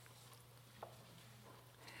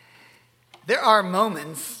There are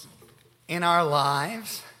moments in our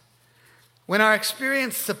lives when our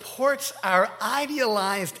experience supports our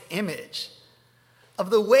idealized image of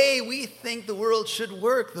the way we think the world should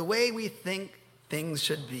work, the way we think things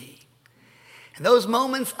should be. And those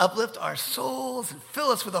moments uplift our souls and fill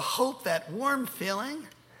us with a hope, that warm feeling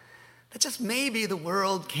that just maybe the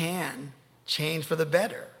world can change for the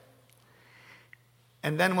better.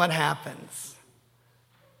 And then what happens?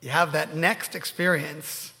 You have that next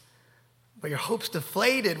experience where your hope's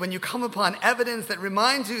deflated when you come upon evidence that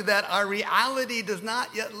reminds you that our reality does not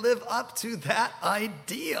yet live up to that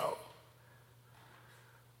ideal.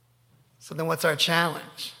 So then what's our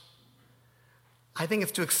challenge? I think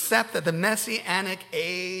it's to accept that the Messianic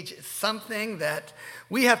age is something that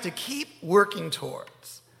we have to keep working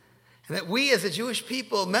towards. And that we as a Jewish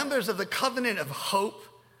people, members of the covenant of hope,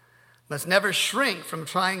 must never shrink from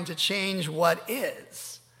trying to change what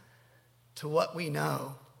is to what we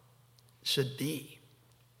know should be.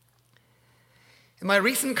 In my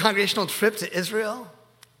recent congregational trip to Israel,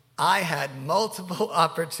 I had multiple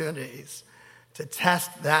opportunities to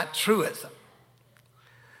test that truism.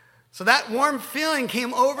 So that warm feeling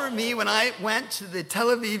came over me when I went to the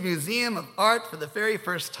Tel Aviv Museum of Art for the very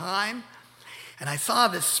first time, and I saw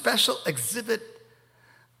this special exhibit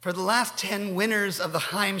for the last 10 winners of the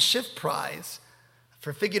Chaim Schiff Prize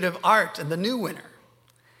for Figurative Art and the new winner.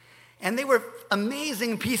 And they were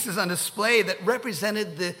amazing pieces on display that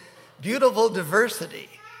represented the beautiful diversity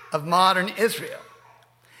of modern Israel.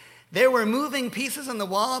 There were moving pieces on the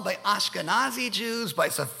wall by Ashkenazi Jews, by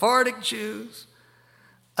Sephardic Jews.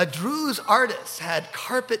 A Druze artist had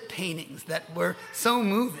carpet paintings that were so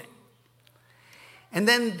moving. And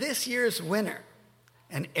then this year's winner,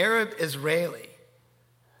 an Arab Israeli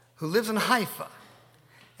who lives in Haifa,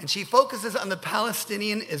 and she focuses on the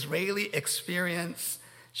Palestinian-Israeli experience.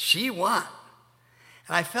 She won.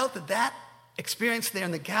 And I felt that experience there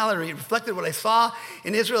in the gallery reflected what I saw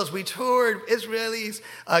in Israel as we toured Israelis,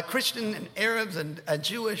 Christian and Arabs and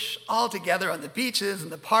Jewish, all together on the beaches and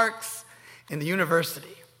the parks in the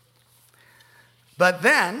university. But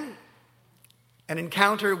then, an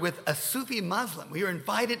encounter with a Sufi Muslim, we were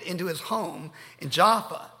invited into his home in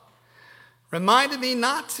Jaffa, reminded me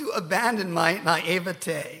not to abandon my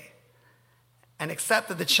naivete and accept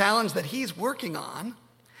that the challenge that he's working on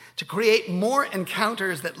to create more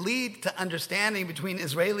encounters that lead to understanding between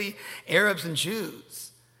Israeli Arabs and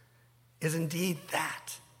Jews is indeed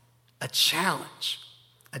that, a challenge,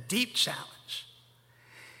 a deep challenge.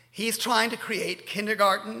 He's trying to create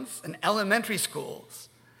kindergartens and elementary schools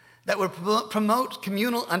that would promote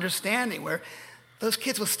communal understanding, where those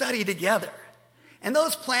kids will study together. And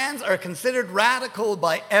those plans are considered radical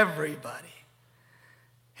by everybody.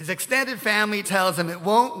 His extended family tells him it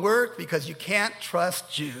won't work because you can't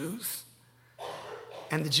trust Jews.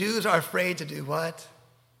 And the Jews are afraid to do what?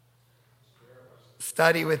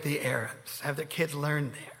 Study with the Arabs, have their kids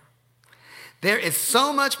learn there. There is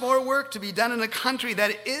so much more work to be done in a country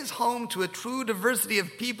that is home to a true diversity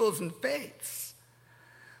of peoples and faiths.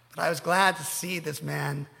 But I was glad to see this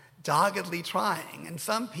man doggedly trying, and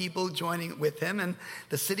some people joining with him, and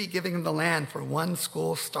the city giving him the land for one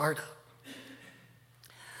school startup.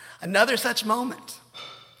 Another such moment,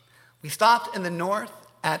 we stopped in the north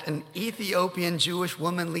at an Ethiopian Jewish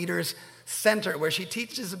woman leaders center where she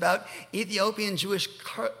teaches about Ethiopian Jewish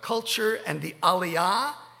culture and the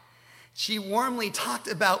Aliyah. She warmly talked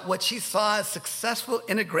about what she saw as successful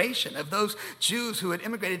integration of those Jews who had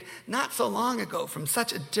immigrated not so long ago from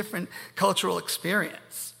such a different cultural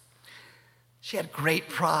experience. She had great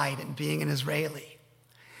pride in being an Israeli.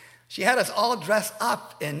 She had us all dressed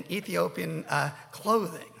up in Ethiopian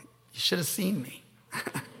clothing. You should have seen me.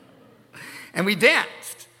 And we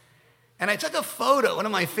danced. And I took a photo, one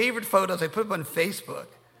of my favorite photos, I put up on Facebook,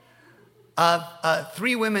 of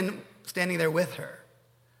 3 women standing there with her.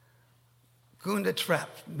 Gunda Trepp,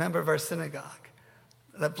 member of our synagogue,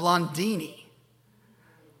 the Blondini,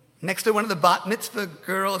 next to one of the bat mitzvah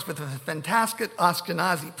girls with a fantastic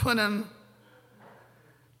Ashkenazi punim,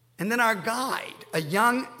 and then our guide, a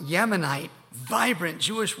young Yemenite, vibrant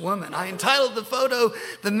Jewish woman. I entitled the photo,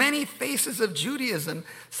 "The Many Faces of Judaism,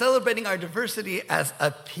 Celebrating Our Diversity as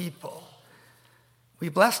a People." We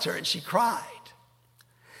blessed her and she cried.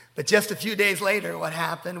 But just a few days later, what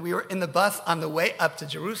happened? We were in the bus on the way up to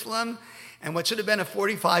Jerusalem, and what should have been a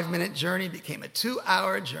 45-minute journey became a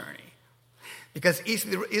 2-hour journey because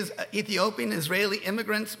Ethiopian Israeli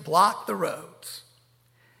immigrants blocked the roads.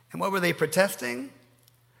 And what were they protesting?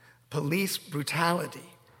 Police brutality.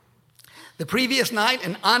 The previous night,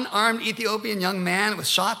 an unarmed Ethiopian young man was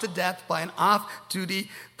shot to death by an off-duty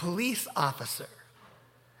police officer.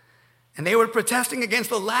 And they were protesting against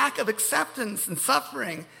the lack of acceptance and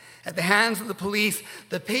suffering at the hands of the police.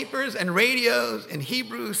 The papers and radios in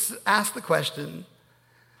Hebrew asked the question,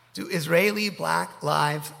 do Israeli black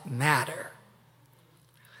lives matter?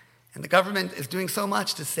 And the government is doing so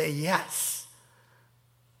much to say yes.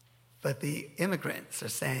 But the immigrants are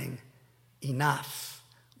saying, enough.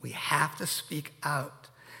 We have to speak out.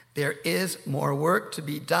 There is more work to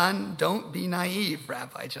be done. Don't be naive,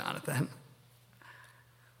 Rabbi Jonathan.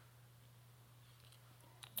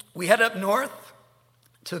 We head up north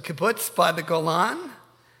to a kibbutz by the Golan.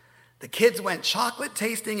 The kids went chocolate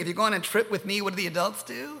tasting. If you go on a trip with me, what do the adults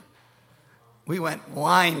do? We went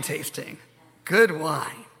wine tasting. Good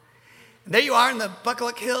wine. And there you are in the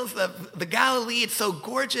Buckaluk Hills, the Galilee. It's so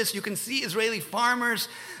gorgeous. You can see Israeli farmers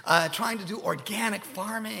trying to do organic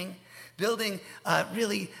farming, building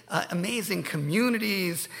really amazing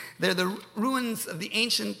communities. They're the ruins of the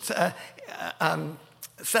ancient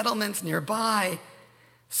settlements nearby.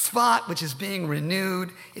 Sfat, which is being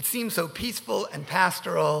renewed. It seemed so peaceful and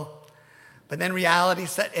pastoral. But then reality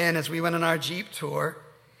set in as we went on our Jeep tour,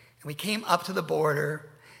 and we came up to the border,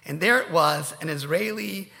 and there it was, an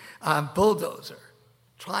Israeli bulldozer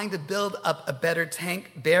trying to build up a better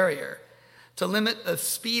tank barrier to limit the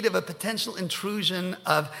speed of a potential intrusion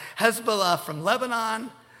of Hezbollah from Lebanon,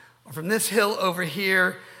 or from this hill over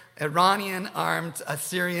here, Iranian armed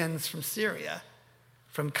Syrians from Syria,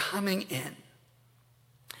 from coming in.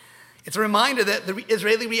 It's a reminder that the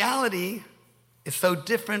Israeli reality is so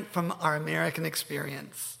different from our American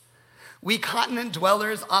experience. We continent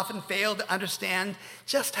dwellers often fail to understand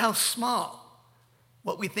just how small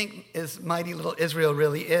what we think is mighty little Israel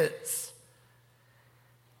really is.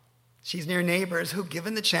 She's near neighbors who,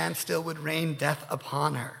 given the chance, still would rain death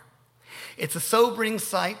upon her. It's a sobering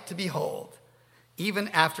sight to behold, even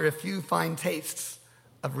after a few fine tastes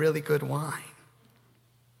of really good wine.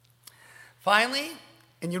 Finally,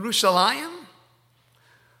 in Yerushalayim,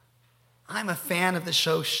 I'm a fan of the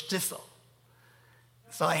show Shtisel.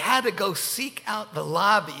 So I had to go seek out the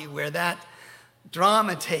lobby where that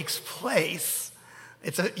drama takes place.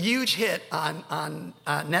 It's a huge hit on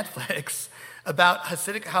Netflix about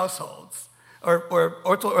Hasidic households or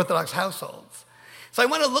Orthodox households. So I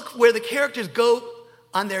want to look where the characters go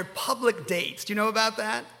on their public dates. Do you know about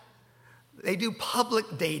that? They do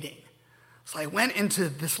public dating. So I went into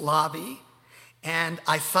this lobby, and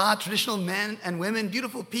I saw traditional men and women,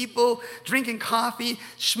 beautiful people, drinking coffee,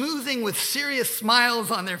 schmoozing with serious smiles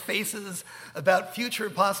on their faces about future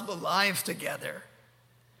possible lives together.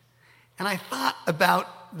 And I thought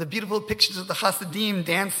about the beautiful pictures of the Hasidim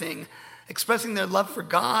dancing, expressing their love for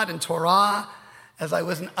God and Torah as I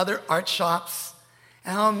was in other art shops,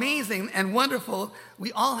 and how amazing and wonderful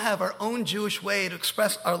we all have our own Jewish way to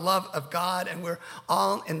express our love of God, and we're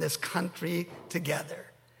all in this country together.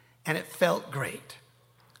 And it felt great.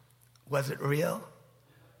 Was it real?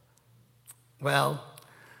 Well,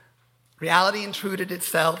 reality intruded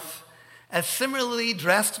itself as similarly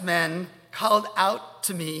dressed men called out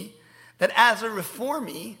to me that as a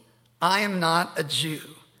reformee, I am not a Jew.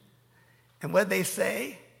 And what they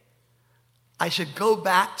say? I should go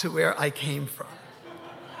back to where I came from.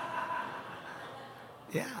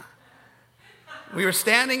 Yeah. We were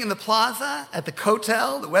standing in the plaza at the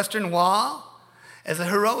Kotel, the Western Wall, as a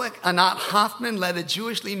heroic Anat Hoffman led a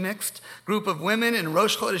Jewishly mixed group of women in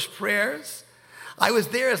Rosh Chodesh prayers. I was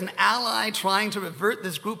there as an ally trying to revert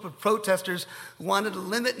this group of protesters who wanted to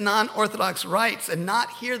limit non-Orthodox rights and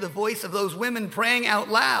not hear the voice of those women praying out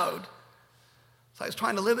loud. So I was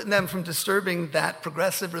trying to limit them from disturbing that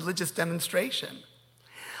progressive religious demonstration.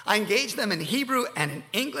 I engaged them in Hebrew and in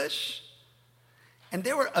English. And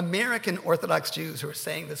there were American Orthodox Jews who were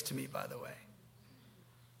saying this to me, by the way,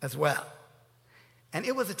 as well. And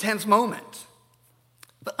it was a tense moment.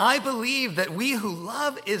 But I believe that we who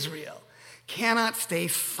love Israel cannot stay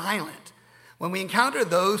silent when we encounter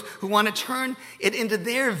those who want to turn it into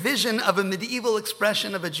their vision of a medieval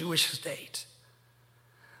expression of a Jewish state.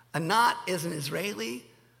 Anat is an Israeli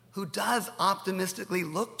who does optimistically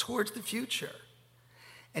look towards the future.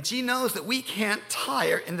 And she knows that we can't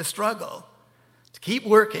tire in the struggle to keep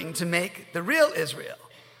working to make the real Israel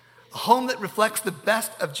a home that reflects the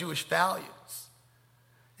best of Jewish values.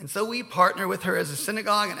 And so we partner with her as a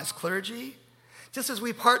synagogue and as clergy, just as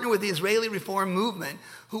we partner with the Israeli Reform Movement,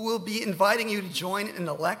 who will be inviting you to join an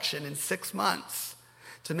election in 6 months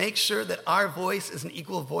to make sure that our voice is an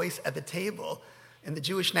equal voice at the table in the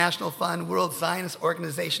Jewish National Fund World Zionist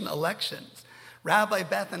Organization elections. Rabbi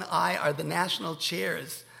Beth and I are the national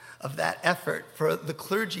chairs of that effort for the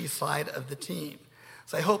clergy side of the team.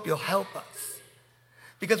 So I hope you'll help us.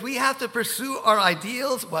 Because we have to pursue our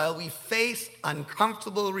ideals while we face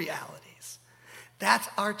uncomfortable reality. That's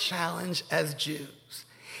our challenge as Jews.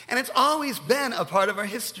 And it's always been a part of our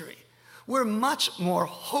history. We're much more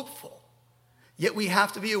hopeful, yet we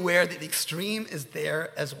have to be aware that the extreme is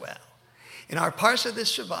there as well. In our Parsha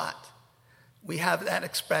this Shabbat, we have that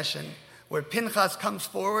expression where Pinchas comes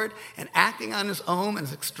forward and, acting on his own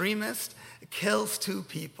as extremist, kills 2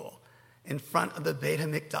 people in front of the Beit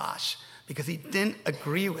HaMikdash because he didn't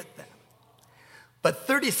agree with them. But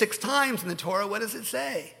 36 times in the Torah, what does it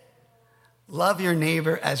say? Love your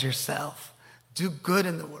neighbor as yourself. Do good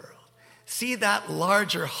in the world. See that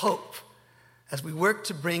larger hope as we work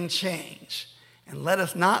to bring change. And let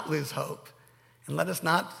us not lose hope. And let us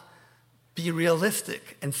not be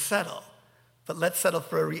realistic and settle. But let's settle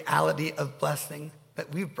for a reality of blessing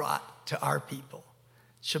that we've brought to our people.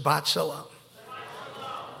 Shabbat Shalom.